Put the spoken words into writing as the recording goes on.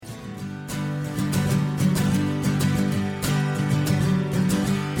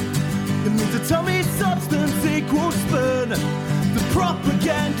substance equals spin. The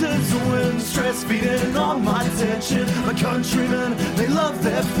propaganda's a win. Stress feeding on my tension. My countrymen, they love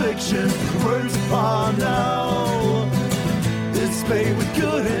their fiction. Words are now. It's made with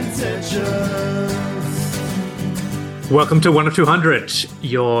good intentions. Welcome to 1 of 200,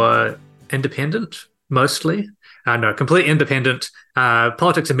 your independent, mostly, complete independent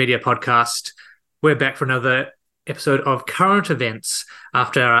politics and media podcast. We're back for another episode of Current Events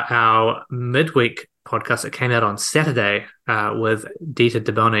after our midweek podcast that came out on Saturday with Dita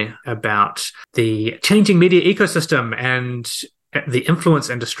DeBoni about the changing media ecosystem and the influence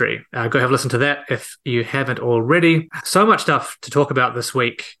industry. Go have a listen to that if you haven't already. So much stuff to talk about this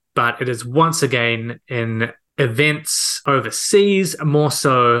week, but it is once again in events overseas, more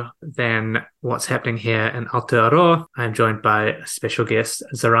so than what's happening here in Aotearoa. I'm joined by a special guest,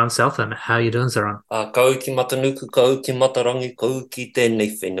 Zaran Southern. How are you doing, Zaran? Kau ki matanuku, kau ki matarangi, kau ki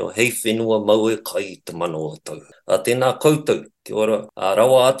tēnei whenua. Hei whenua mau e kai te mano atau. Tēnā koutou, kia ora.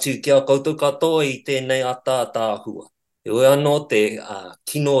 Rawa atu kia koutou katoa I tēnei ata tāhua. E oi anō te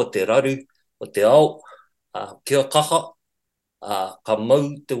kino o te raru, o te ao, kia kaha, ka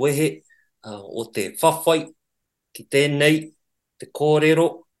mau te wehe, o te whawhai, ki tēnei, te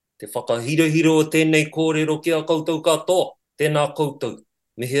kōrero, te whakahirahiro o tēnei kōrero kia koutou katoa. Tēnā koutou,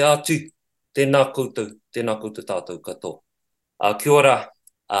 mihi atu, tēnā koutou tātou katoa. Kia ora,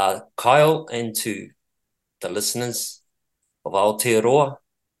 Kyle, and to the listeners of Aotearoa.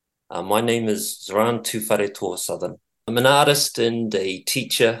 My name is Zaran Tuwharetoa Southern. I'm an artist and a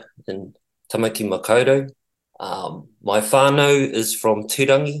teacher in Tamaki Makaurau. My whānau is from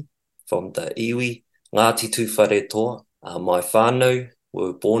Turangi, from the iwi, Ngāti Tuwharetoa. My whānau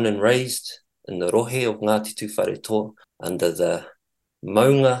were born and raised in the rohe of Ngāti Tuwharetoa under the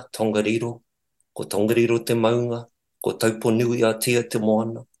maunga Tongariro, ko Tongariro te maunga, ko Tauponui a tia te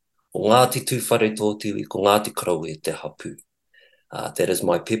moana, o Ngāti Tuwharetoa tiwi, ko Ngāti Karaue te hapu. That is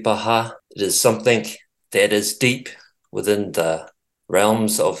my pepaha. It is something that is deep within the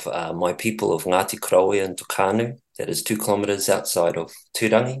realms of my people of Ngāti Karaue and Tukanu. That is 2 kilometres outside of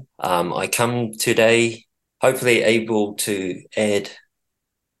Turangi. I come today hopefully able to add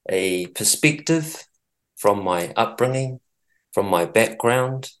a perspective from my upbringing, from my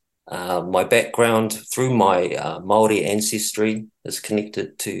background. My background through my Māori ancestry is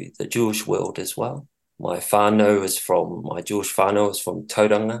connected to the Jewish world as well. My Jewish whānau is from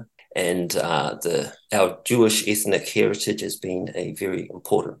Tauranga, and our Jewish ethnic heritage has been a very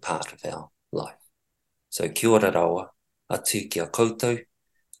important part of our life. So kia ora rawa, atu kia koutou,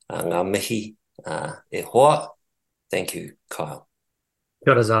 ngā mihi e hoa. Thank you, Kyle.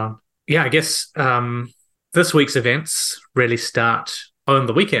 Kia ora, Zaran. Yeah, I guess this week's events really start on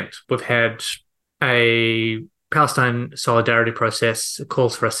the weekend. We've had a Palestine solidarity process,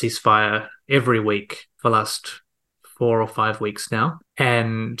 calls for a ceasefire every week for the last 4 or 5 weeks now.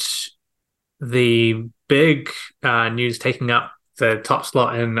 And the big news taking up the top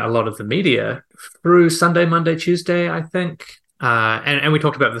slot in a lot of the media through Sunday, Monday, Tuesday, I think. And we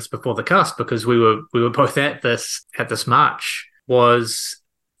talked about this before the cast because we were both at this march, was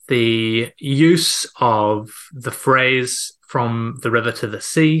the use of the phrase "from the river to the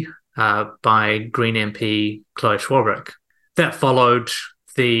sea" by Green MP Chloe Swarbrick. That followed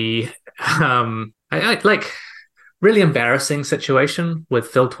the really embarrassing situation with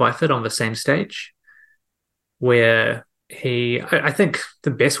Phil Twyford on the same stage, where I think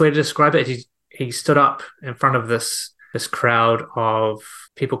the best way to describe it, he stood up in front of this crowd of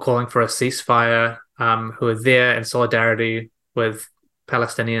people calling for a ceasefire, who are there in solidarity with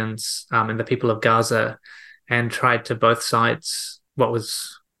Palestinians and the people of Gaza, and tried to both sides what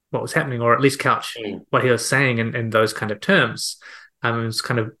was happening, or at least couch what he was saying in those kind of terms. He was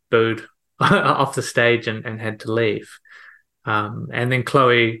kind of booed off the stage and had to leave. And then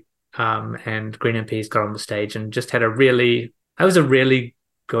Chloe and Green MPs got on the stage and just had a really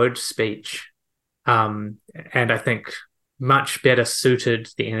good speech. And I think much better suited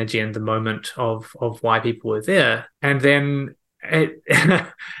the energy and the moment of why people were there. And then I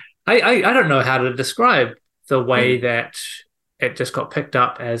don't know how to describe the way that it just got picked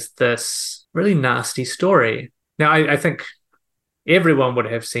up as this really nasty story. Now, I think everyone would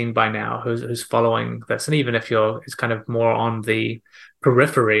have seen by now who's following this, and even if it's kind of more on the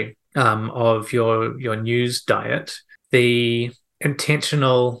periphery of your news diet, the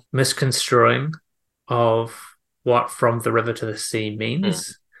intentional misconstruing of what "from the river to the sea"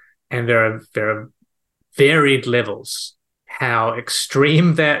 means. And there are varied levels how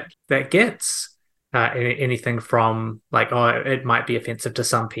extreme that gets. Anything from like, it might be offensive to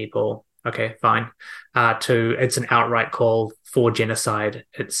some people, Okay, fine. To it's an outright call for genocide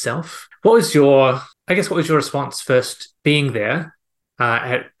itself. What was your response first being there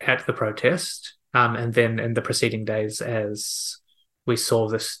at the protest, and then in the preceding days as we saw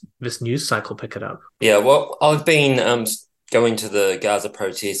this news cycle pick it up? Yeah, well, I've been going to the Gaza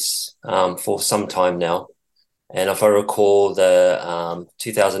protests for some time now. And if I recall the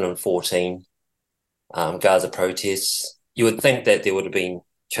 2014 Gaza protests, you would think that there would have been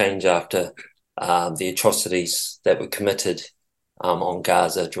change after the atrocities that were committed on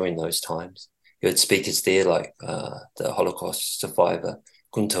Gaza during those times. You had speakers there like the Holocaust survivor,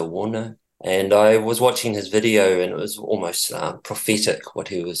 Gunter Warner. And I was watching his video, and it was almost prophetic what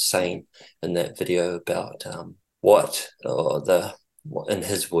he was saying in that video about in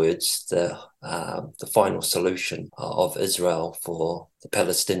his words, the final solution of Israel for the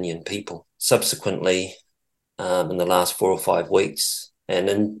Palestinian people. Subsequently, in the last 4 or 5 weeks, and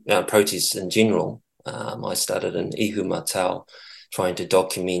in protests in general, I started in Ihu Matau trying to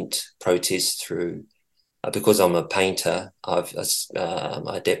document protests through, because I'm a painter, I've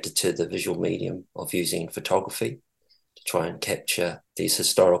adapted to the visual medium of using photography to try and capture these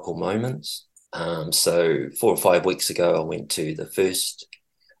historical moments. So 4 or 5 weeks ago, I went to the first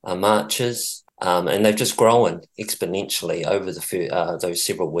marches, and they've just grown exponentially over those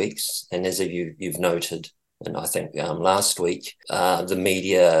several weeks. And as you've noted, and I think last week, the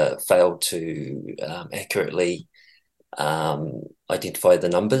media failed to accurately identify the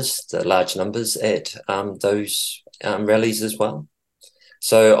large numbers at those rallies as well.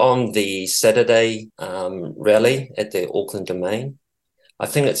 So on the Saturday rally at the Auckland Domain, I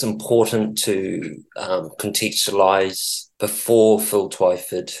think it's important to contextualize. Before Phil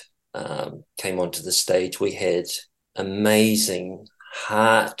Twyford came onto the stage, we had amazing,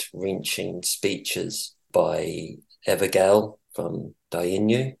 heart-wrenching speeches by Abigail from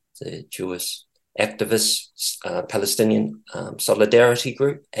Dainu, the Jewish activist Palestinian solidarity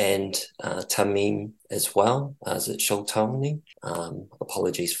group, and Tamim as well, as at Shultamni.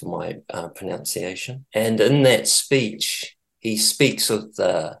 Apologies for my pronunciation. And in that speech, he spoke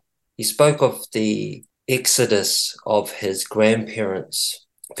of the exodus of his grandparents.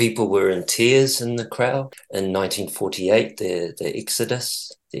 People were in tears in the crowd in 1948, the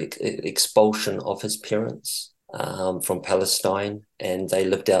exodus, the expulsion of his parents from Palestine, and they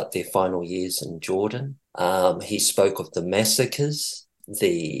lived out their final years in Jordan. He spoke of the massacres,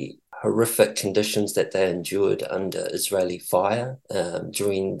 the horrific conditions that they endured under Israeli fire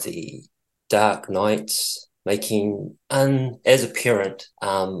during the dark nights, making, as a parent,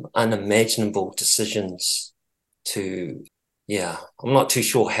 unimaginable decisions to, I'm not too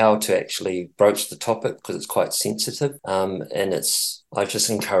sure how to actually broach the topic because it's quite sensitive. I just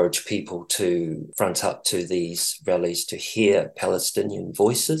encourage people to front up to these rallies to hear Palestinian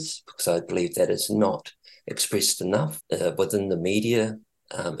voices, because I believe that is not expressed enough within the media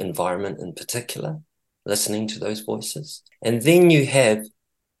environment in particular, listening to those voices. And then you have,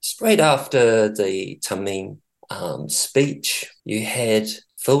 straight after the Tamim speech, you had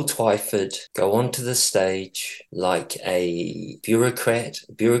Phil Twyford go onto the stage like a bureaucrat,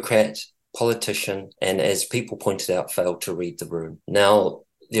 politician, and as people pointed out, failed to read the room. Now,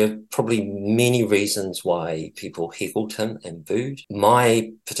 there are probably many reasons why people heckled him and booed.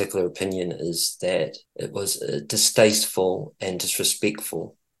 My particular opinion is that it was distasteful and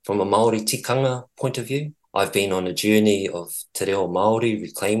disrespectful from a Māori tikanga point of view. I've been on a journey of te reo Māori,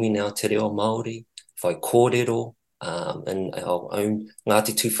 reclaiming our te reo Māori, whai kōrero, in our own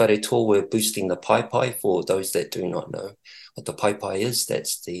Ngāti Tūwhare Tō, we're boosting the paipai. For those that do not know what the paipai is,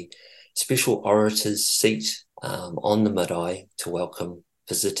 that's the special orator's seat on the marae to welcome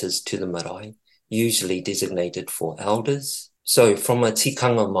visitors to the marae, usually designated for elders. So from a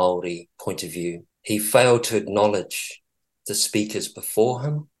tikanga Māori point of view, he failed to acknowledge the speakers before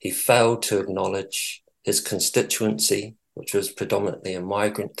him. He failed to acknowledge his constituency, which was predominantly a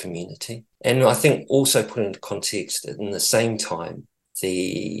migrant community. And I think also put into context, in the same time,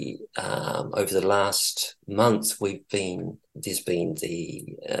 over the last month, there's been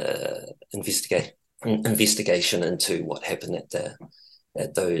the investigation into what happened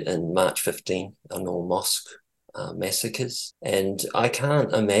in March 15, Anor Mosque massacres. And I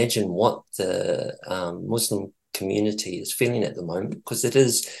can't imagine what the Muslim community is feeling at the moment, because it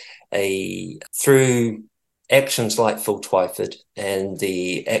is through actions like Phil Twyford and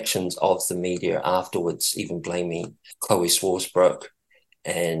the actions of the media afterwards, even blaming Chloe Swarsbrook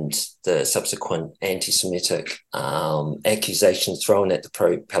and the subsequent anti-Semitic accusations thrown at the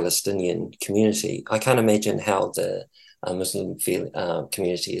pro-Palestinian community, I can't imagine how the Muslim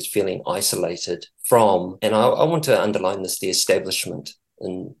community is feeling isolated from, and I want to underline this, the establishment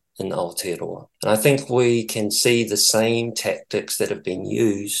in in Aotearoa. And I think we can see the same tactics that have been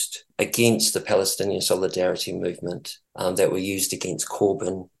used against the Palestinian Solidarity Movement that were used against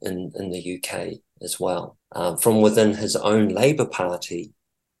Corbyn in the UK as well. From within his own Labour Party,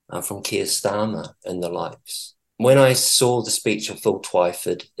 from Keir Starmer and the likes. When I saw the speech of Phil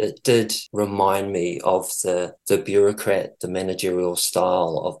Twyford, it did remind me of the bureaucrat, the managerial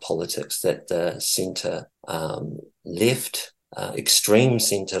style of politics that the centre left, extreme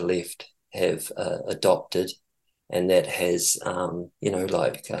centre left have adopted, and that has, the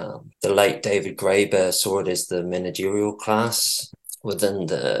late David Graeber saw it as the managerial class within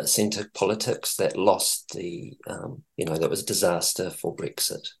the centre politics that lost that was a disaster for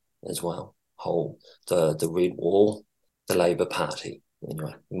Brexit as well. The Red Wall, the Labour Party.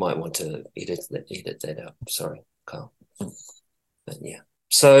 Anyway, you might want to edit that out. Sorry, Carl. But yeah.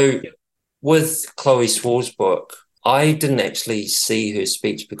 So with Chloe Swar's book, I didn't actually see her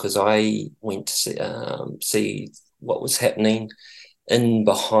speech because I went to see what was happening in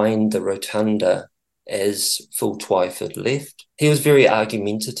behind the rotunda as Phil Twyford left. He was very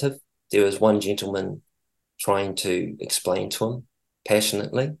argumentative. There was one gentleman trying to explain to him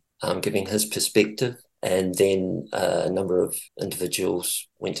passionately, giving his perspective, and then a number of individuals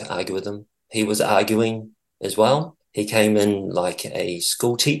went to argue with him. He was arguing as well. He came in like a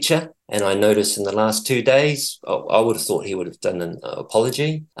school teacher, and I noticed in the last 2 days, I would have thought he would have done an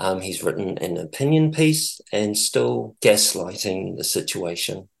apology. He's written an opinion piece and still gaslighting the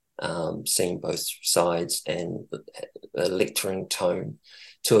situation, seeing both sides and a lecturing tone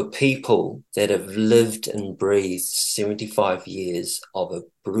to a people that have lived and breathed 75 years of a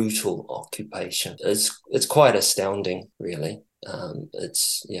brutal occupation. It's quite astounding, really.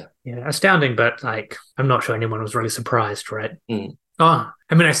 Astounding, but like I'm not sure anyone was really surprised, right?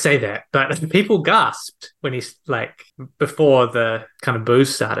 I say that, but people gasped when he's like before the kind of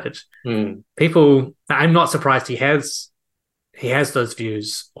booze started. People, I'm not surprised he has those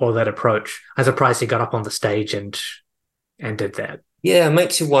views or that approach. I'm surprised he got up on the stage and did that. Yeah, it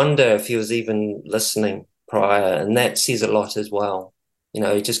makes you wonder if he was even listening prior, and that says a lot as well.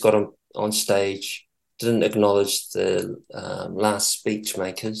 He just got on stage, didn't acknowledge the last speech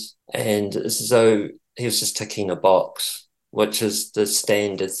makers, and it's as though he was just ticking a box, which is the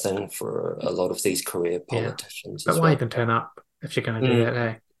standard thing for a lot of these career politicians. But why even turn up if you're going to do that,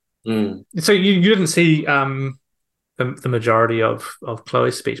 eh? So you didn't see the majority of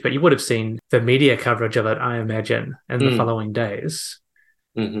Chloe's speech, but you would have seen the media coverage of it, I imagine, in the following days.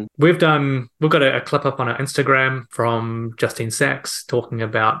 Mm-hmm. We've got a clip up on our Instagram from Justine Sachs talking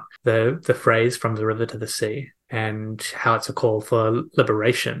about the phrase "from the river to the sea" and how it's a call for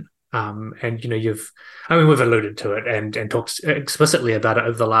liberation. And we've alluded to it and talked explicitly about it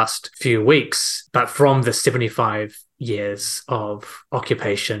over the last few weeks, but from the 75 years of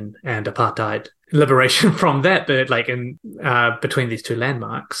occupation and apartheid, liberation from that, but like in between these two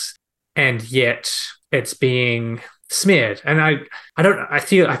landmarks, and yet it's being smeared. And I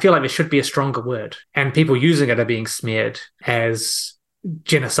feel like there should be a stronger word, and people using it are being smeared as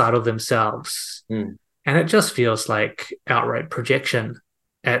genocidal themselves. And it just feels like outright projection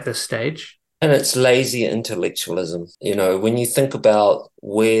at this stage. And it's lazy intellectualism. When you think about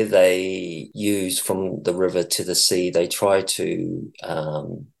where they use from the river to the sea, they try to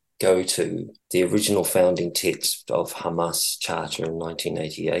go to the original founding text of Hamas Charter in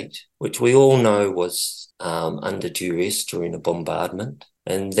 1988, which we all know was under duress during a bombardment,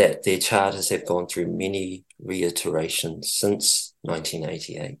 and that their charters have gone through many reiterations since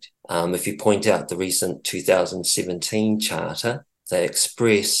 1988. If you point out the recent 2017 charter, they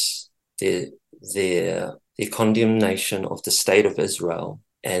express their condemnation of the state of Israel,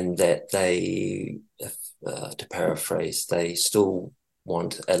 and that they, to paraphrase, they still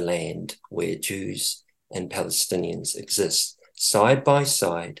want a land where Jews and Palestinians exist side by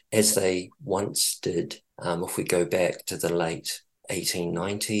side as they once did. If we go back to the late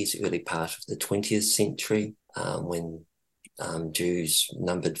 1890s, early part of the 20th century, when Jews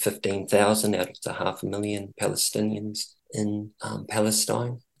numbered 15,000 out of the 500,000 Palestinians in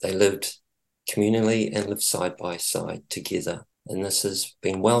Palestine. They lived communally and lived side by side together. And this has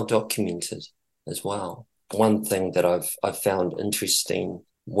been well documented as well. One thing that I've found interesting,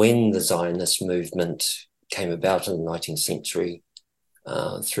 when the Zionist movement came about in the 19th century,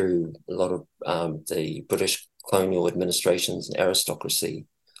 through a lot of the British colonial administrations and aristocracy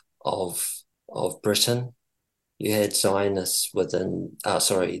of Britain, you had Zionists within,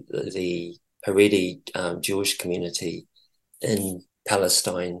 the Haredi Jewish community in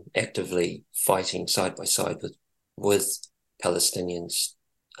Palestine actively fighting side by side with Palestinians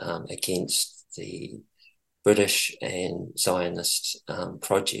against the British and Zionist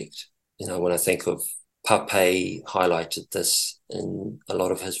project. When I think of Pape, highlighted this in a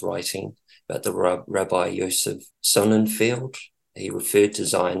lot of his writing about the Rabbi Yosef Sonnenfeld. He referred to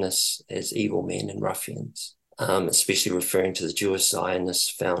Zionists as evil men and ruffians, especially referring to the Jewish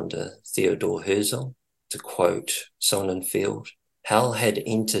Zionist founder Theodor Herzl. To quote Sonnenfeld, hell had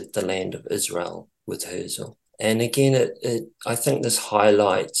entered the land of Israel with Herzl. And again, I think this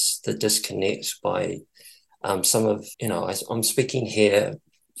highlights the disconnect by some of, I'm speaking here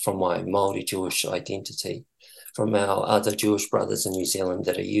from my Māori Jewish identity, from our other Jewish brothers in New Zealand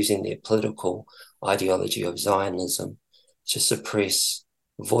that are using their political ideology of Zionism to suppress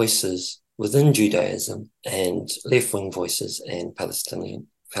voices within Judaism and left-wing voices and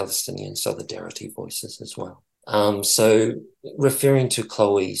Palestinian solidarity voices as well. So referring to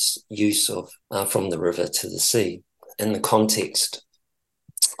Chloe's use of from the river to the sea, in the context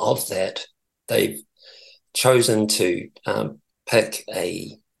of that, they've chosen to pick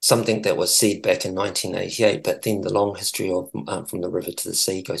something that was said back in 1988, but then the long history of from the river to the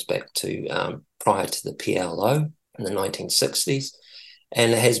sea goes back to prior to the PLO in the 1960s,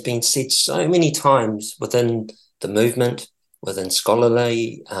 and it has been said so many times within the movement, within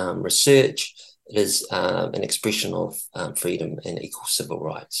scholarly research. It is an expression of freedom and equal civil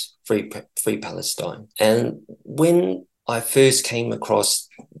rights, free Palestine. And when I first came across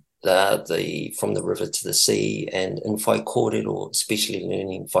the from the river to the sea and in Whai Kōrero, especially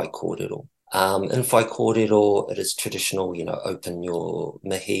learning Whai Kōrero. In Whai Kōrero, it is traditional, open your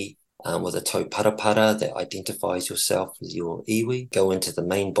mihi with a tau parapara that identifies yourself with your iwi. Go into the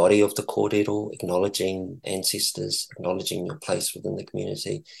main body of the kōrero, acknowledging ancestors, acknowledging your place within the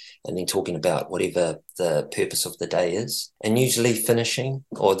community, and then talking about whatever the purpose of the day is. And usually finishing,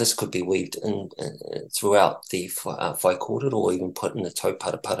 or this could be weaved in throughout the Whai Kōrero, or even put in the tau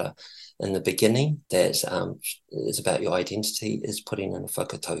parapara in the beginning, that is about your identity, is putting in a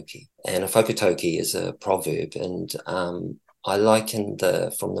whakatauki. And a whakatauki is a proverb, and I liken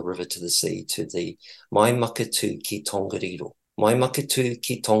the from the river to the sea to the mai makatu ki tongariro. Mai makatu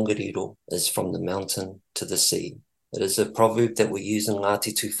ki tongariro is from the mountain to the sea. It is a proverb that we use in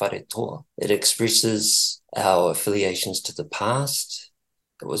Ngāti Tu Whare Toa. It expresses our affiliations to the past.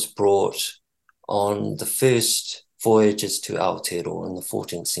 It was brought on the first voyages to Aotearoa in the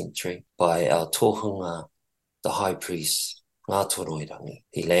 14th century by our tohunga, the high priest, Ngā Toroirangi.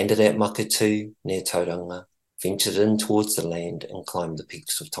 He landed at Makatu near Tauranga, ventured in towards the land and climbed the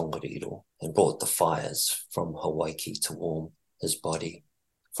peaks of Tongariro and brought the fires from Hawaii to warm his body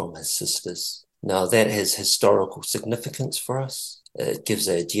from his sisters. Now that has historical significance for us. It gives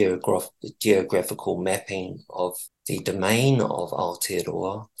a geographical mapping of the domain of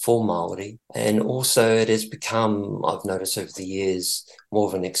Aotearoa for Māori, and also it has become, I've noticed over the years, more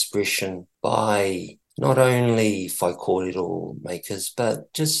of an expression by not only Whai Kōrero makers,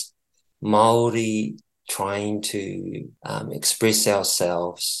 but just Māori trying to express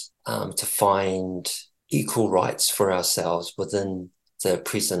ourselves, to find equal rights for ourselves within the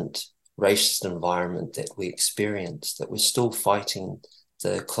present racist environment that we experience, that we're still fighting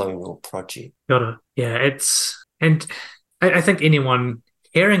the colonial project. Got it. Yeah, and I think anyone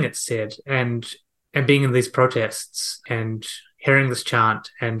hearing it said and being in these protests and hearing this chant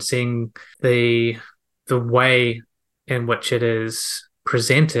and seeing the way in which it is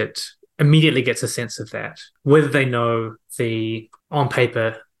presented immediately gets a sense of that, whether they know the on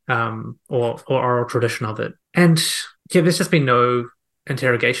paper or oral tradition of it. And yeah, there's just been no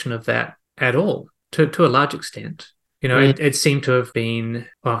interrogation of that at all, to a large extent. It seemed to have been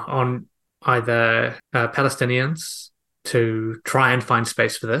on either Palestinians to try and find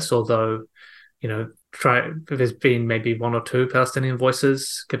space for this, although, there's been maybe one or two Palestinian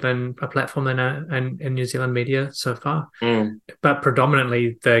voices given a platform in New Zealand media so far. But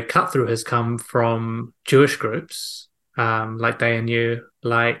predominantly the cut through has come from Jewish groups, like Day and You,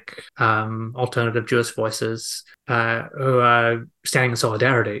 like Alternative Jewish Voices, who are standing in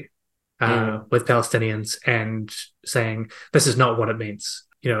solidarity with Palestinians and saying, this is not what it means.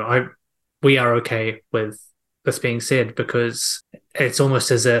 We are okay with this being said, because it's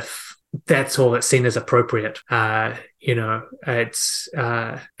almost as if that's all that's seen as appropriate. It's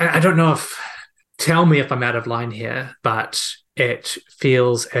I don't know tell me if I'm out of line here, but it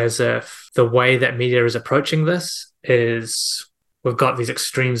feels as if the way that media is approaching this is we've got these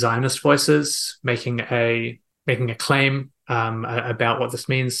extreme Zionist voices making a claim about what this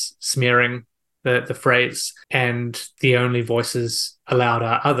means, smearing the phrase, and the only voices allowed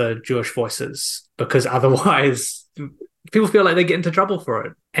are other Jewish voices, because otherwise people feel like they get into trouble for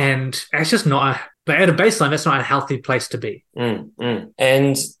it. And it's just not, but at a baseline, that's not a healthy place to be.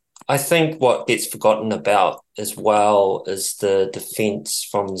 And I think what gets forgotten about as well is the defense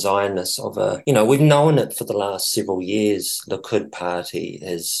from Zionists of we've known it for the last several years. Likud Party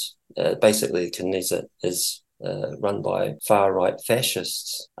is basically Knesset is run by far-right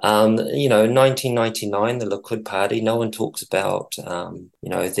fascists. In 1999, the Likud Party, no one talks about,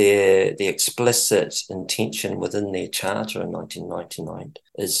 the explicit intention within their charter in 1999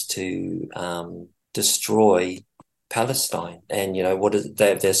 is to destroy Palestine. And, they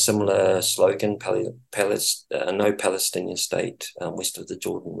have their similar slogan, no Palestinian state west of the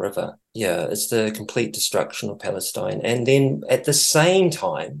Jordan River. Yeah, it's the complete destruction of Palestine. And then at the same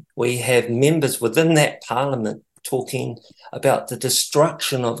time, we have members within that parliament talking about the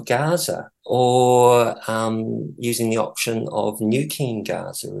destruction of Gaza or using the option of nuking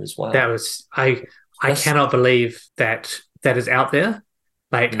Gaza as well. I cannot believe that is out there.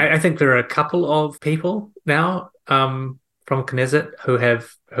 Like, I think there are a couple of people now from Knesset who have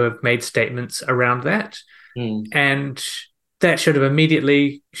made statements around that, and that should have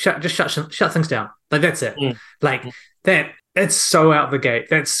immediately shut things down. Like, that's it. That it's so out the gate.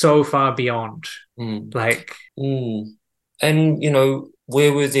 That's so far beyond. And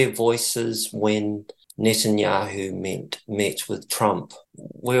where were their voices when Netanyahu met with Trump?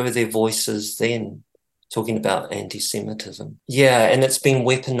 Where were their voices then? Talking about anti-Semitism. Yeah, and it's been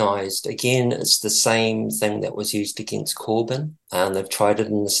weaponized. Again, it's the same thing that was used against Corbyn. And they've tried it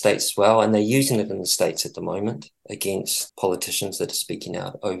in the States as well, and they're using it in the States at the moment against politicians that are speaking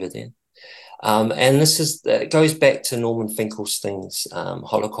out over there. And it goes back to Norman Finkelstein's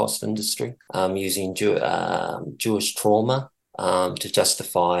Holocaust industry, using Jewish trauma to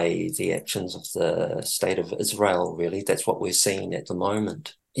justify the actions of the state of Israel, really. That's what we're seeing at the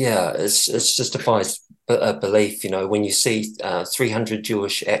moment. Yeah, it's justifies a belief, when you see 300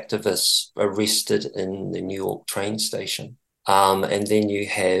 Jewish activists arrested in the New York train station. And then you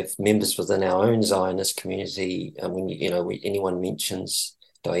have members within our own Zionist community, and when anyone mentions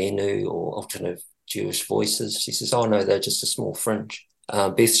Dayenu or alternative Jewish voices, she says, oh no, they're just a small fringe.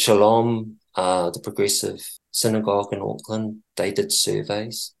 Beth Shalom, the progressive synagogue in Auckland, they did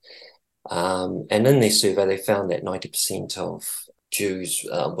surveys. And in their survey, they found that 90% of Jews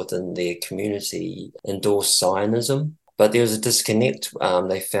within their community endorsed Zionism, but there was a disconnect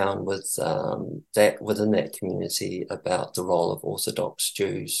they found with that within that community about the role of Orthodox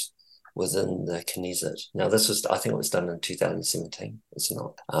Jews within the Knesset. Now, I think it was done in 2017. It's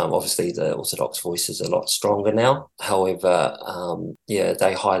not. Obviously, the Orthodox voice is a lot stronger now. However,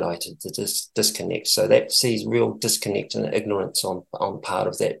 they highlighted the disconnect. So that sees real disconnect and ignorance on part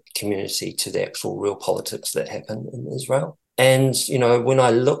of that community to the actual real politics that happen in Israel. And, when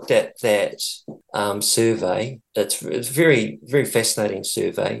I looked at that survey, it's a very, very fascinating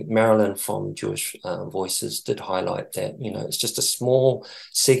survey. Marilyn from Jewish Voices did highlight that, it's just a small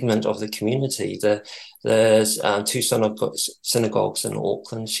segment of the community. There's two synagogues in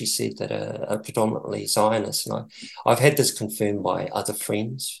Auckland, she said, that are predominantly Zionist. And I've had this confirmed by other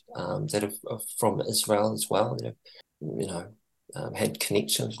friends that are from Israel as well, that have, had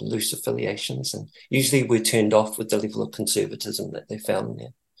connections, loose affiliations, and usually we're turned off with the level of conservatism that they found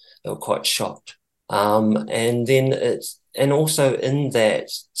there. They were quite shocked. And also in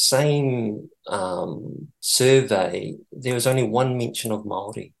that same survey, there was only one mention of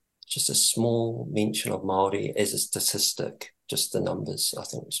Māori, just a small mention of Māori as a statistic, just the numbers. I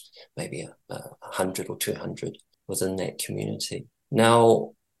think it was maybe 100 or 200 within that community.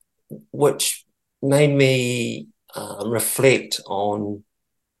 Now, which made me reflect on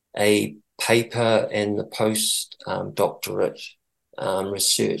a paper and the post-doctorate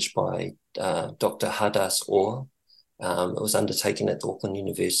research by Dr. Hadas Orr. It was undertaken at Auckland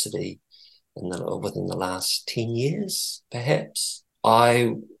University within the last 10 years, perhaps.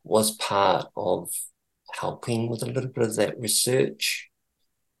 I was part of helping with a little bit of that research,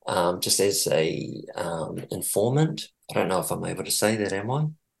 just as a informant. I don't know if I'm able to say that, am I?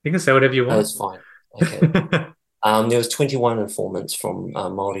 You can say whatever you want. No, it's fine. Okay. There was 21 informants from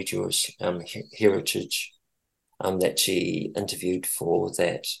Māori Jewish heritage that she interviewed for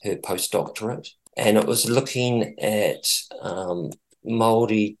her postdoctorate, and it was looking at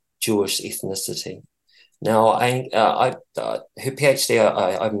Māori Jewish ethnicity. Now, her PhD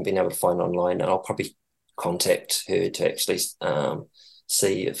I haven't been able to find online, and I'll probably contact her to actually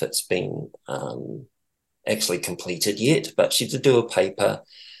see if it's been actually completed yet. But she did do a paper.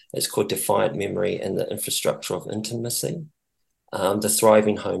 It's called Defiant Memory and the Infrastructure of Intimacy, the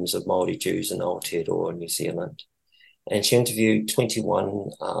Thriving Homes of Māori Jews in Aotearoa, New Zealand. And she interviewed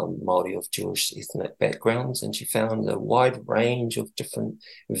 21 Māori of Jewish ethnic backgrounds, and she found a wide range of different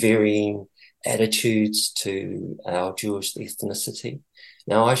varying attitudes to our Jewish ethnicity.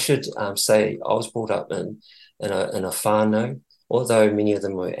 Now, I should say I was brought up in a whānau. Although many of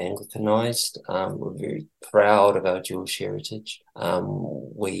them were Anglicanized, we're very proud of our Jewish heritage.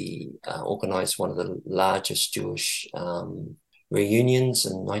 We organized one of the largest Jewish reunions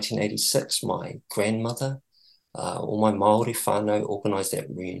in 1986. My grandmother, all my Māori whānau organised that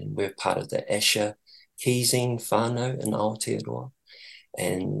reunion. We're part of the Asher Keesing whānau in Aotearoa.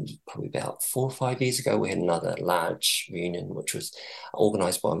 And probably about 4 or 5 years ago, we had another large reunion, which was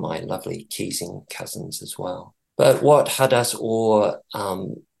organised by my lovely Keesing cousins as well. But what Hadas Orr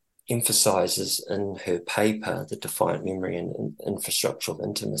emphasises in her paper, The Defiant Memory and Infrastructure of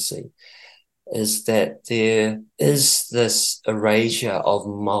Intimacy, is that there is this erasure of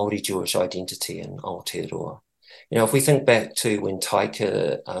Māori Jewish identity in Aotearoa. You know, if we think back to when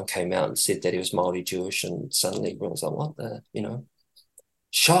Taika came out and said that he was Māori Jewish, and suddenly everyone was like, what the, you know,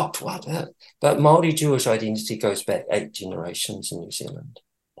 shocked, what? But Māori Jewish identity goes back 8 generations in New Zealand.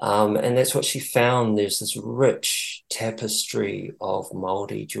 And that's what she found. There's this rich tapestry of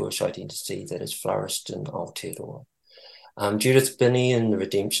Māori Jewish identity that has flourished in Aotearoa. Judith Binney in the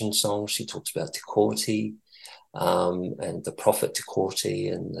Redemption Song, she talks about Te Kōti, and the prophet Te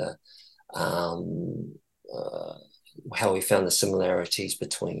Kōti, and how we found the similarities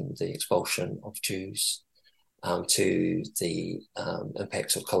between the expulsion of Jews to the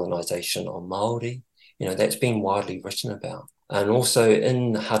impacts of colonisation on Māori. You know, that's been widely written about. And also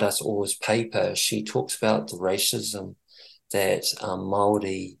in Hadas Orr's paper, she talks about the racism that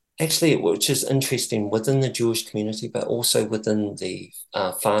Māori, actually, which is interesting within the Jewish community, but also within the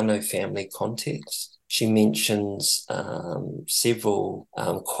whānau family context. She mentions several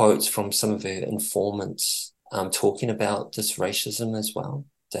quotes from some of her informants talking about this racism as well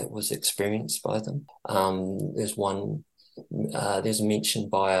that was experienced by them. There's a mention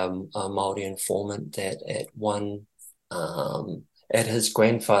by a Māori informant that at his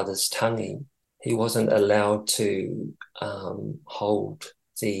grandfather's tangi, he wasn't allowed to hold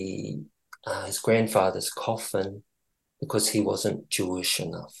his grandfather's coffin because he wasn't Jewish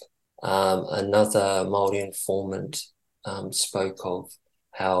enough. Another Māori informant spoke of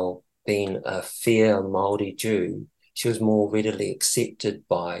how, being a fair Māori Jew, she was more readily accepted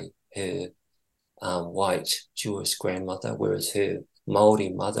by her white Jewish grandmother, whereas her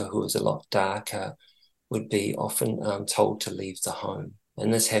Māori mother, who was a lot darker, would be often told to leave the home.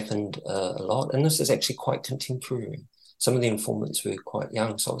 And this happened a lot, and this is actually quite contemporary. Some of the informants were quite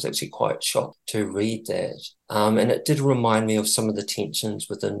young, so I was actually quite shocked to read that. And it did remind me of some of the tensions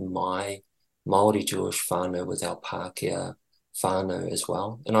within my Māori Jewish whānau with our Pākehā whānau as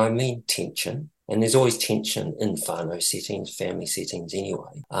well. And I mean tension, and there's always tension in whānau settings, family settings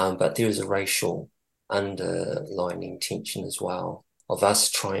anyway, but there is a racial underlining tension as well of us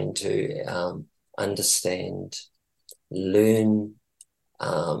trying to understand, learn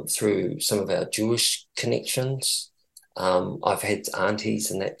through some of our Jewish connections. I've had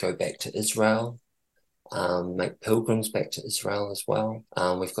aunties and that go back to Israel, make pilgrims back to Israel as well.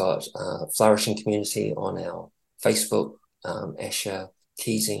 We've got a flourishing community on our Facebook, Asher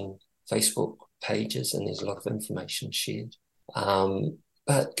Keesing Facebook pages, and there's a lot of information shared.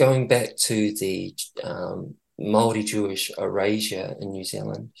 But going back to the Māori Jewish erasure in New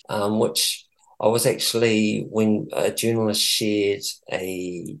Zealand, which I was actually, when a journalist shared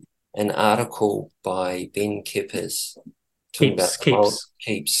an article by Ben Kippers talking about the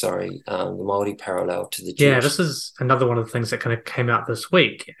Māori parallel to the Jewish. Yeah, this is another one of the things that kind of came out this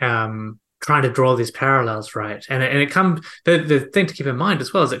week, trying to draw these parallels, right? And it comes, the thing to keep in mind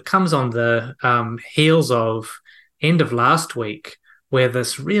as well is it comes on the heels of end of last week, where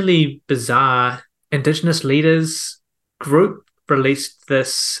this really bizarre Indigenous leaders group released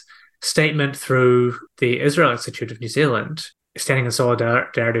this statement through the Israel Institute of New Zealand, standing in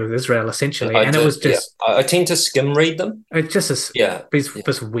solidarity with Israel, essentially. It was just... Yeah. I tend to skim read them. It's just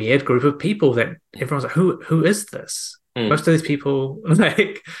this weird group of people that everyone's like, who is this? Most of these people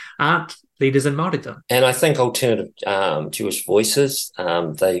aren't leaders in Māoridom. And I think alternative Jewish voices,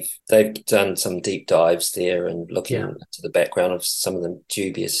 they've done some deep dives there and looking into the background of some of the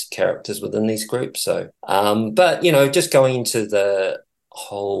dubious characters within these groups. So, but just going into the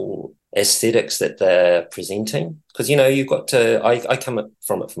whole aesthetics that they're presenting, because you've got to. I come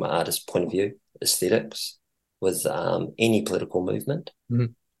from it from an artist's point of view, aesthetics with any political movement.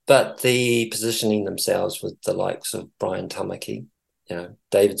 Mm-hmm. But the positioning themselves with the likes of Brian Tamaki,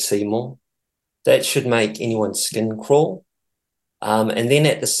 David Seymour, that should make anyone's skin crawl. And then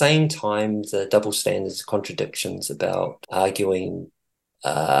at the same time, the double standards, contradictions about arguing,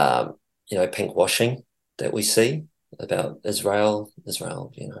 pink washing that we see about Israel,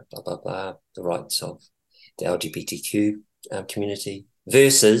 blah, blah, blah, the rights of the LGBTQ community,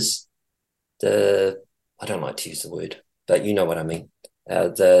 versus I don't like to use the word, but you know what I mean.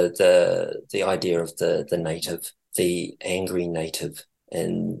 The idea of the native, the angry native,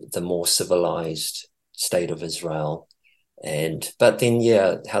 and the more civilized state of Israel, but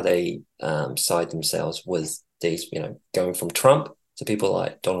then how they side themselves with these, going from Trump to people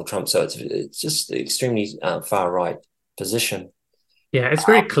like Donald Trump. So it's just extremely far right position. Yeah, it's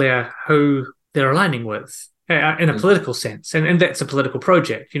very clear who they're aligning with in a political sense, and that's a political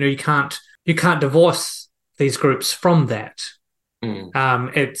project. You can't divorce these groups from that.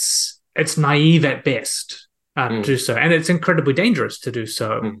 It's naive at best to do so, and it's incredibly dangerous to do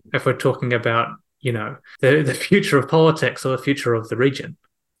so if we're talking about the future of politics or the future of the region.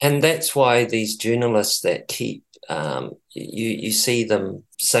 And that's why these journalists that keep you see them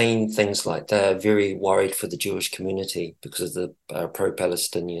saying things like they're very worried for the Jewish community because of the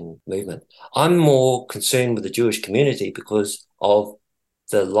pro-Palestinian movement. I'm more concerned with the Jewish community because of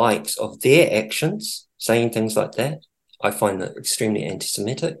the likes of their actions, saying things like that. I find that extremely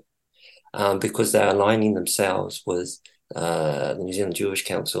anti-Semitic because they're aligning themselves with the New Zealand Jewish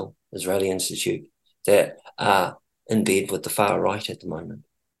Council, Israeli Institute, that are in bed with the far right at the moment.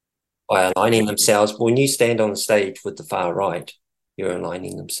 By aligning themselves, when you stand on the stage with the far right, you're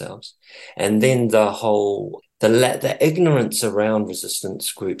aligning themselves. And then the ignorance around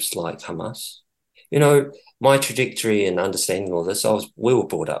resistance groups like Hamas. My trajectory in understanding all this, we were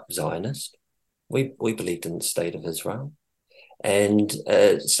brought up Zionist. We believed in the state of Israel. And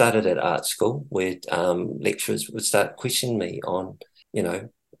it started at art school where lecturers would start questioning me on,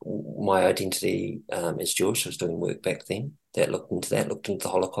 my identity as Jewish. I was doing work back then that looked into the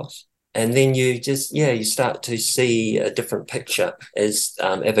Holocaust. And then you start to see a different picture, as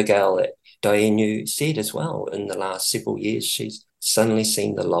Abigail Dianu said as well. In the last several years, she's suddenly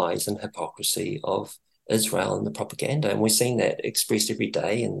seen the lies and hypocrisy of Israel and the propaganda. And we're seeing that expressed every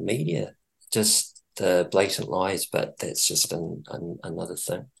day in the media, just the blatant lies, but that's just another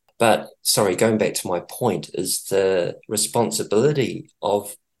thing. But sorry, going back to my point, is the responsibility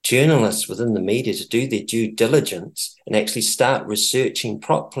of journalists within the media to do their due diligence and actually start researching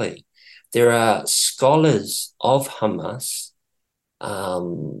properly. There are scholars of Hamas.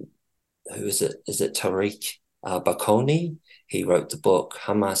 Who is it? Is it Tariq Bakoni? He wrote the book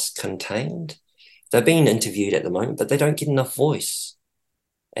Hamas Contained. They're being interviewed at the moment, but they don't get enough voice.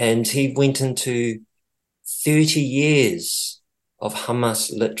 And he went into 30 years of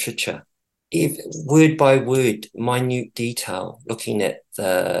Hamas literature, word by word, minute detail, looking at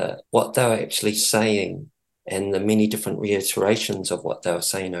what they were actually saying and the many different reiterations of what they were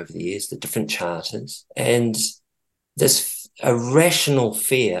saying over the years, the different charters, and this irrational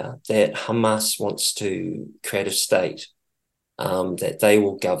fear that Hamas wants to create a state, that they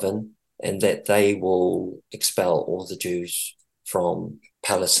will govern and that they will expel all the Jews from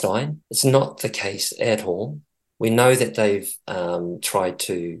Palestine. It's not the case at all. We know that they've tried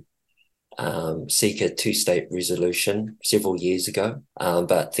to seek a two-state resolution several years ago,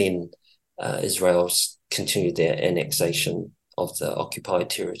 but then Israel's continued their annexation of the occupied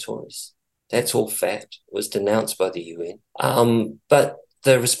territories. That's all fact. It was denounced by the UN. But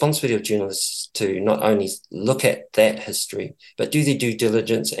the responsibility of journalists to not only look at that history, but do their due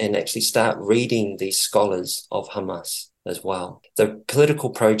diligence and actually start reading these scholars of Hamas as well. The political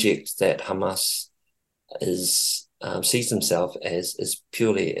project that Hamas sees themselves as is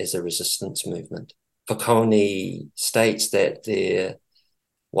purely as a resistance movement. Bakoni states that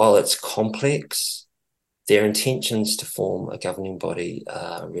while it's complex, their intentions to form a governing body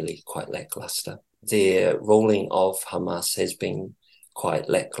are really quite lackluster. Their ruling of Hamas has been quite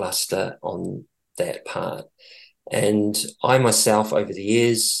lackluster on that part. And I myself, over the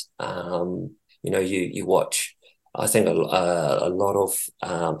years, you watch, I think a lot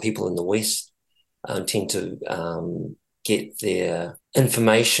of people in the West tend to get their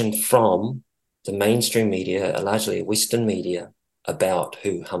information from the mainstream media, largely Western media, about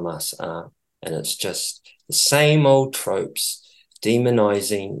who Hamas are. And it's just the same old tropes,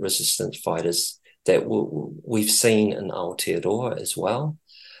 demonizing resistance fighters that we've seen in Aotearoa as well.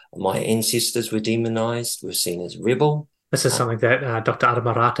 My ancestors were demonized, were seen as rebel. This is something that Dr.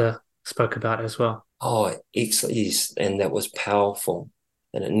 Adamarata spoke about as well. Oh, excellent. Yes, and that was powerful.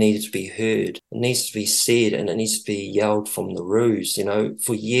 And it needed to be heard. It needs to be said, and it needs to be yelled from the roofs.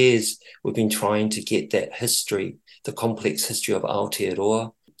 For years, we've been trying to get that history, the complex history of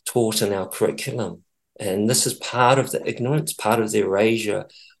Aotearoa, taught in our curriculum. And this is part of the ignorance, part of the erasure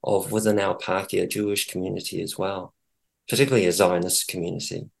of within our Pākehā Jewish community as well, particularly a Zionist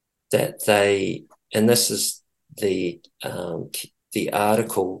community, and this is the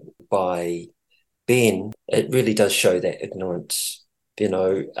article by Ben, it really does show that ignorance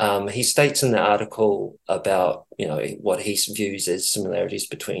He states in the article about, what he views as similarities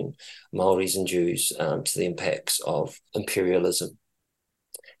between Maoris and Jews to the impacts of imperialism.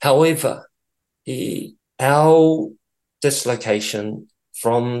 However, our dislocation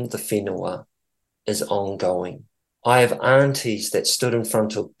from the whenua is ongoing. I have aunties that stood in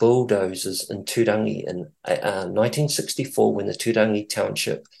front of bulldozers in Turangi in 1964 when the Turangi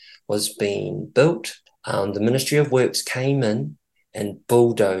township was being built. The Ministry of Works came in and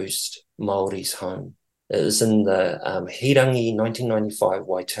bulldozed Māori's home. It was in the Hirangi 1995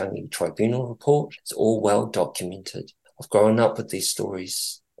 Waitangi Tribunal report. It's all well documented. I've grown up with these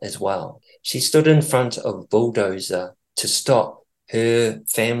stories as well. She stood in front of a bulldozer to stop her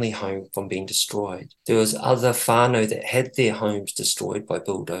family home from being destroyed. There was other whānau that had their homes destroyed by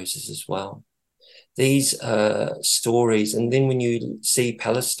bulldozers as well. These stories, and then when you see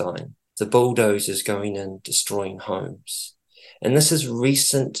Palestine, the bulldozers going in, destroying homes. And this is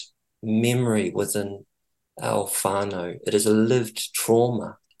recent memory within our whānau. It is a lived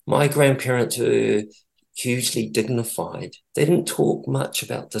trauma. My grandparents were hugely dignified. They didn't talk much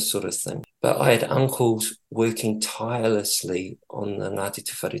about this sort of thing. But I had uncles working tirelessly on the Ngāti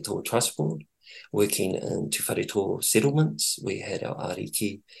Tuwharetoa Trust Board, working in Tuwharetoa settlements. We had our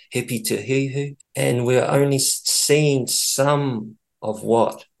ariki Hepi Te Hihu, and we're only seeing some of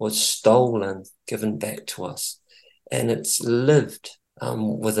what was stolen, given back to us. And it's lived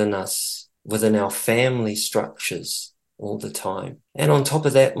within us, within our family structures all the time. And on top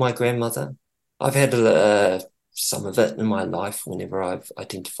of that, my grandmother, I've had some of it in my life whenever I've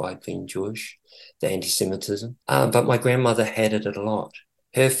identified being Jewish, the anti-Semitism. But my grandmother had it a lot.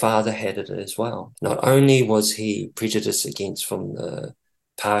 Her father had it as well. Not only was he prejudiced against from the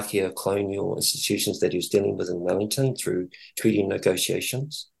Pākehā colonial institutions that he was dealing with in Wellington through treaty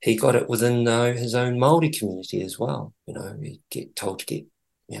negotiations, he got it within his own Māori community as well. He'd get told to get,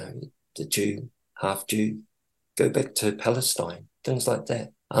 the Jew, half Jew, go back to Palestine, things like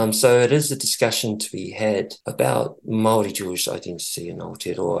that. So it is a discussion to be had about Māori Jewish identity in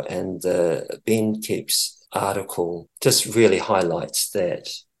Aotearoa, and the Ben Keep's article just really highlights that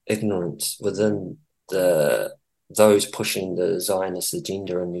ignorance within those pushing the Zionist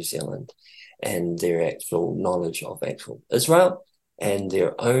agenda in New Zealand and their actual knowledge of actual Israel and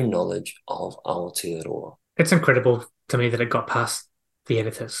their own knowledge of Aotearoa. It's incredible to me that it got past the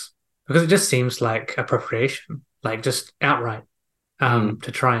editors, because it just seems like appropriation, like just outright.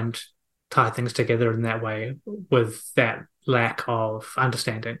 To try and tie things together in that way with that lack of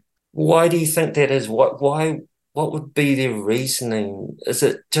understanding. Why do you think that is? What would be their reasoning? Is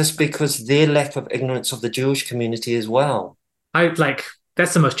it just because their lack of ignorance of the Jewish community as well?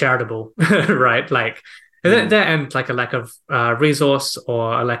 That's the most charitable, right? That and like a lack of resource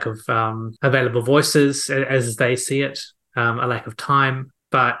or a lack of available voices as they see it, a lack of time.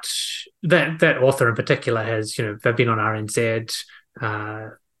 But that author in particular has, they've been on RNZ.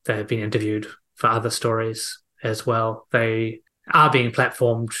 They have been interviewed for other stories as well. They are being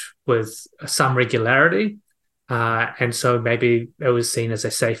platformed with some regularity, and so maybe it was seen as a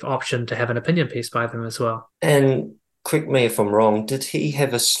safe option to have an opinion piece by them as well. And correct me if I'm wrong, did he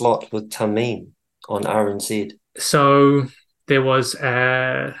have a slot with Tamim on RNZ? So there was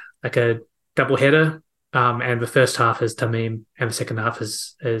a double header, and the first half is Tamim and the second half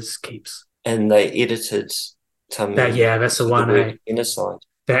is Keeps. And they edited Tamim. That's the one. Genocide.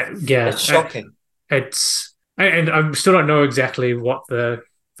 It's shocking. And I still don't know exactly what the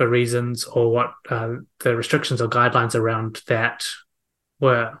reasons or what the restrictions or guidelines around that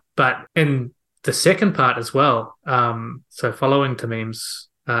were. But in the second part as well, so following Tamim's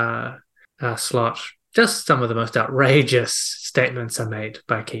slot, just some of the most outrageous statements are made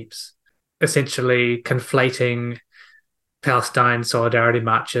by Keeps, essentially conflating Palestine solidarity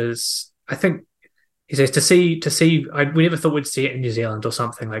marches. I think he says to see. We never thought we'd see it in New Zealand or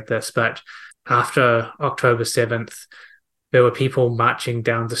something like this, but after October 7th, there were people marching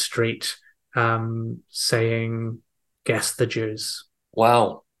down the street saying, "Gas the Jews."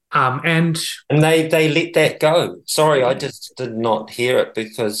 Wow. And they let that go. Sorry, I just did not hear it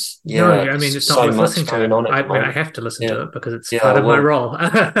because it's not worth listening to it. I have to listen to it because it's part of my role.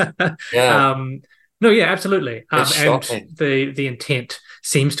 Absolutely. And the intent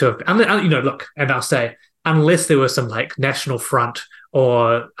seems to have, look, and I'll say, unless there was some like National Front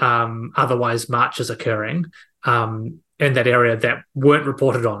or otherwise marches occurring in that area that weren't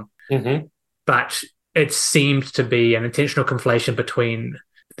reported on. Mm-hmm. But it seemed to be an intentional conflation between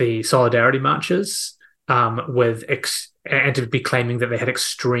the solidarity marches and to be claiming that they had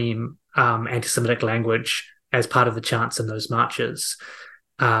extreme anti-Semitic language as part of the chants in those marches.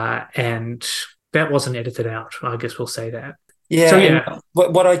 And that wasn't edited out. I guess we'll say that. Yeah, So and yeah,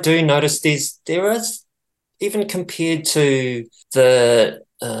 what I do notice there is, even compared to the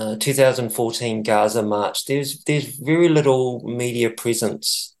 2014 Gaza March, there's very little media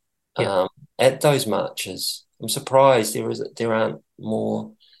presence yeah. at those marches. I'm surprised there aren't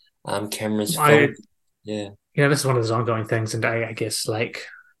more cameras I filmed. Yeah. This is one of those ongoing things, and I guess like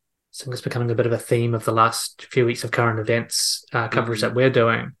I think it's becoming a bit of a theme of the last few weeks of current events coverage that Mm, we're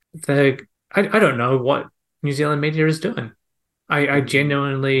doing. I don't know what New Zealand media is doing. I mm,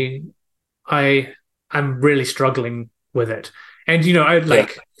 genuinely I I'm really struggling with it. And I yeah.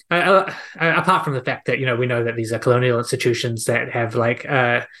 like apart from the fact that we know that these are colonial institutions that have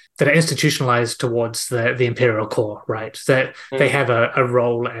that are institutionalized towards the imperial core, right? That they Mm, have a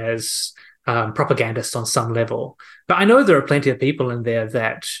role as propagandists on some level. But I know there are plenty of people in there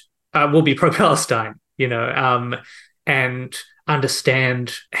that will be pro-Palestine, and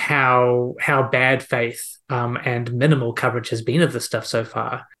understand how bad faith and minimal coverage has been of this stuff so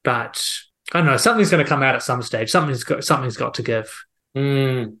far. But I don't know, something's going to come out at some stage. Something's got to give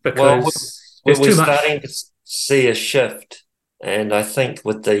Well, because we're there's we're too starting much. to see a shift, and I think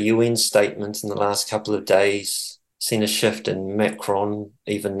with the UN statement in the last couple of days, seen a shift in Macron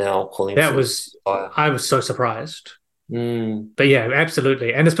even now calling That for a was ceasefire. I was so surprised. Mm, But yeah,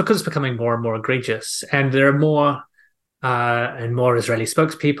 absolutely, and it's because it's becoming more and more egregious, and there are more and more Israeli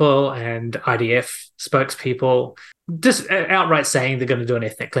spokespeople and IDF spokespeople just outright saying they're going to do an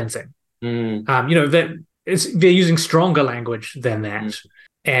ethnic cleansing. mm, They're using stronger language than mm, that,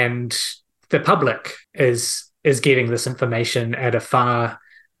 and the public is getting this information at a far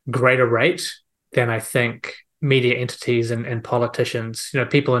greater rate than I think media entities and politicians,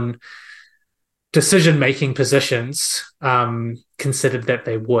 people in decision making positions, considered that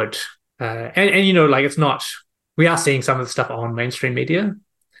they would. Like it's not. We are seeing some of the stuff on mainstream media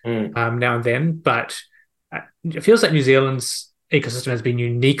mm, now and then, but it feels like New Zealand's ecosystem has been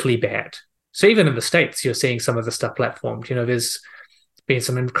uniquely bad. So even in the States, you're seeing some of the stuff platformed. There's been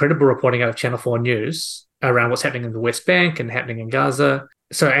some incredible reporting out of Channel 4 News around what's happening in the West Bank and happening in Gaza.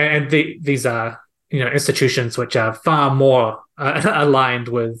 So, these are, institutions which are far more aligned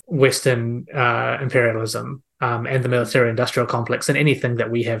with Western imperialism and the military industrial complex than anything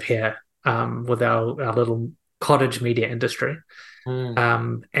that we have here with our little cottage media industry.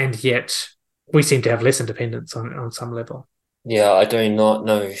 mm. And yet we seem to have less independence on some level. Yeah, I do not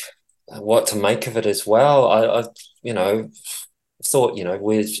know what to make of it as well. You know, thought,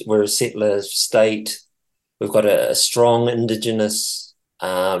 we're a settler state. We've got a strong indigenous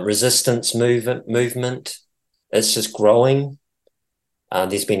resistance movement. It's just growing.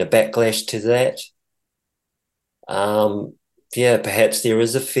 There's been a backlash to that. Yeah, perhaps there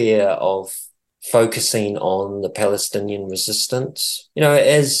is a fear of focusing on the Palestinian resistance.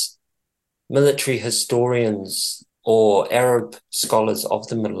 As military historians or Arab scholars of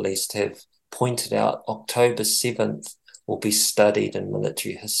the Middle East have pointed out, October 7th will be studied in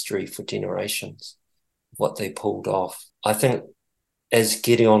military history for generations, what they pulled off. I think, as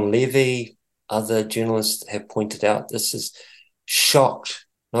Gideon Levy, other journalists have pointed out, this has shocked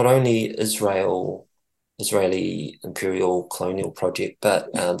not only Israeli imperial colonial project,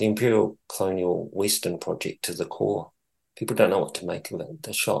 but the imperial colonial Western project to the core. People don't know what to make of it.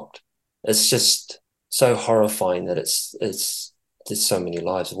 They're shocked. It's just so horrifying that there's so many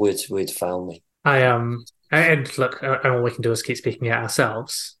lives. Words fail me. And look, and all we can do is keep speaking out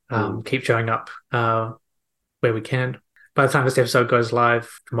ourselves, Mm, keep showing up where we can. By the time this episode goes live,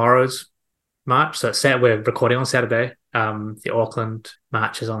 tomorrow's March, so we're recording on Saturday. The Auckland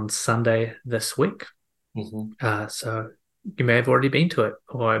March is on Sunday this week. mhm, So you may have already been to it,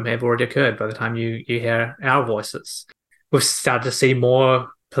 or it may have already occurred by the time you hear our voices. We've started to see more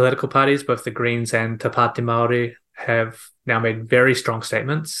political parties, both the Greens and Te Pāti Māori, have now made very strong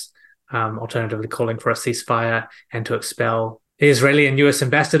statements, alternatively calling for a ceasefire and to expel the Israeli and US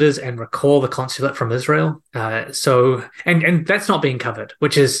ambassadors and recall the consulate from Israel. And that's not being covered,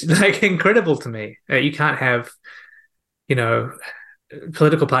 which is like incredible to me. You can't have, you know,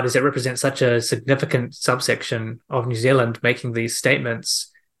 political parties that represent such a significant subsection of New Zealand making these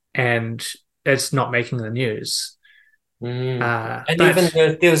statements, and it's not making the news. mm. And even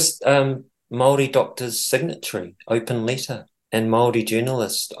But there was Maori doctor's signatory open letter and Maori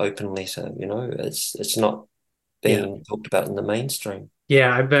journalist open letter. It's not yeah, being talked about in the mainstream.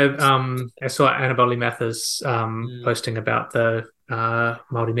 yeah, I saw Annabelle Mathers Mm, posting about the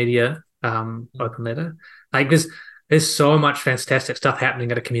multimedia open letter. Like there's so much fantastic stuff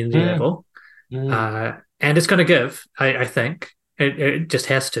happening at a community mm, level, mm, and it's going to give. I think it just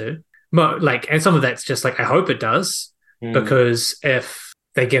has to. And some of that's just like I hope it does, mm, because if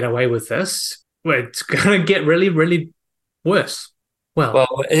they get away with this, well, it's going to get really, really worse. Well,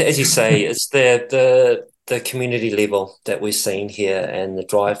 as you say, it's the community level that we're seeing here, and the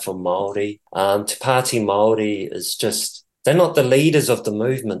drive from Māori. Te Pāti Māori is just, they're not the leaders of the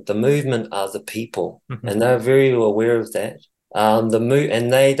movement. The movement are the people, and they're very aware of that. And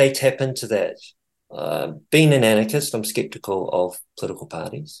they tap into that. Being an anarchist, I'm skeptical of political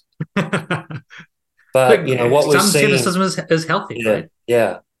parties. But what we're seeing, some cynicism is healthy, right?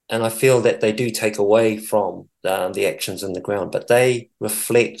 Yeah. And I feel that they do take away from the actions in the ground, but they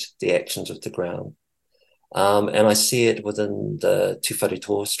reflect the actions of the ground. And I see it within the Te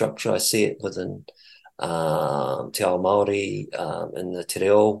Whare structure. I see it within Te Ao Māori in the Te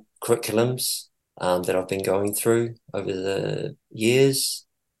Reo curriculums that I've been going through over the years.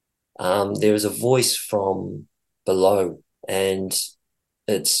 There is a voice from below, and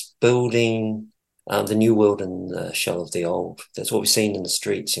it's building the new world in the shell of the old. That's what we've seen in the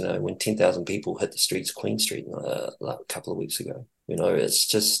streets, when 10,000 people hit the streets of Queen Street like a couple of weeks ago.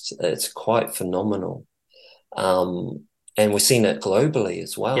 It's quite phenomenal. And we're seeing it globally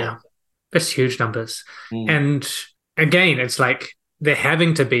as well. Yeah, it's huge numbers. And again, it's like they're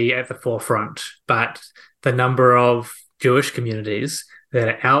having to be at the forefront, but the number of Jewish communities that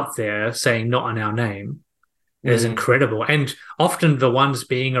are out there saying not in our name is incredible. And often the ones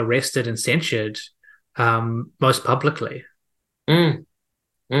being arrested and censured most publicly. Yeah,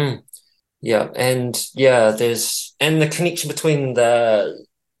 and there's the connection between the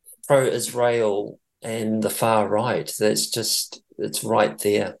pro-Israel and the far right. It's right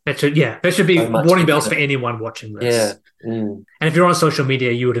there. That should be warning bells for anyone watching this. Yeah. And if you're on social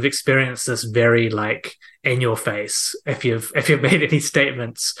media, you would have experienced this very in your face if you've made any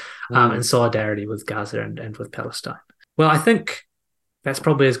statements in solidarity with Gaza and with Palestine. Well, I think that's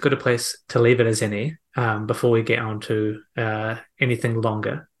probably as good a place to leave it as any before we get on to anything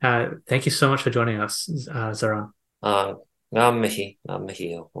longer. Thank you so much for joining us, Zoran. Ngā mihi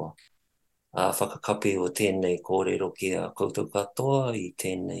hoa. Whakakapi o tēnei kōrero ki a koutou katoa I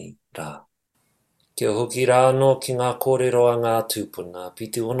tēnei rā. Kia hoki rā no ki ngā kōrero a ngā tūpuna.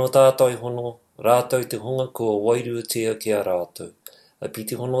 Piti hono tātou hono, rātou te hunga kua wairuatia ki a rātou. A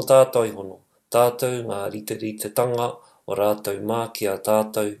piti hono tātou hono, tātou ngā rite o rātou mā ki a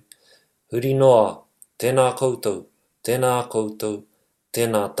tātou. Huri noa, tēnā koutou, tēnā koutou,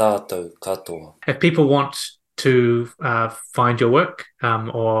 tēnā tātou katoa. If people want to find your work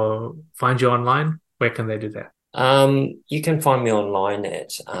or find you online, where can they do that? You can find me online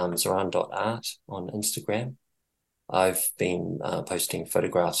at zoran.art on Instagram. I've been posting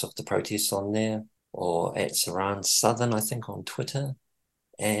photographs of the protests on there, or at Zoran Southern, I think, on Twitter,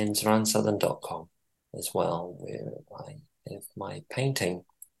 and zoransouthern.com as well, where I have my painting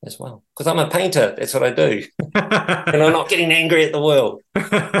as well. Because I'm a painter, that's what I do. And I'm not getting angry at the world.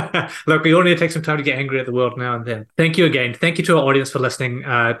 Look, we all need to take some time to get angry at the world now and then. Thank you again. Thank you to our audience for listening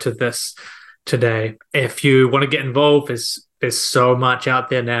to this today. If you want to get involved, there's so much out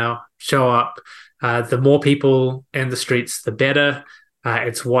there now. Show up. The more people in the streets, the better.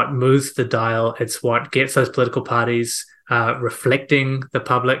 It's what moves the dial. It's what gets those political parties reflecting the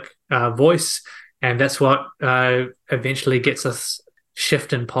public voice. And that's what eventually gets us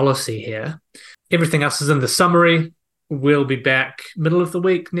shift in policy here. Everything else is in the summary. We'll be back middle of the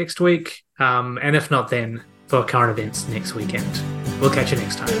week next week. And if not, then for current events next weekend. We'll catch you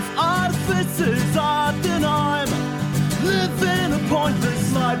next time. If artificers are then I'm living a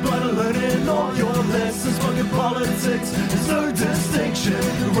pointless life, but learning all your lessons. Fucking politics, there's no distinction.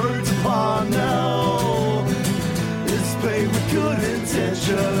 The road's upon now. It's paved with good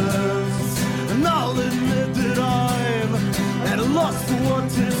intentions. And I'll admit that I'm at a loss for what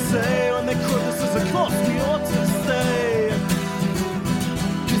to say when they criticize the cost we ought to stay.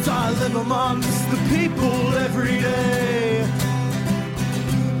 Cause I live amongst the people every day.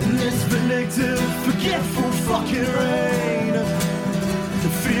 In this vindictive, forgetful fucking rain.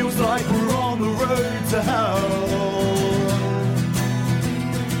 It feels like we're on the road to hell.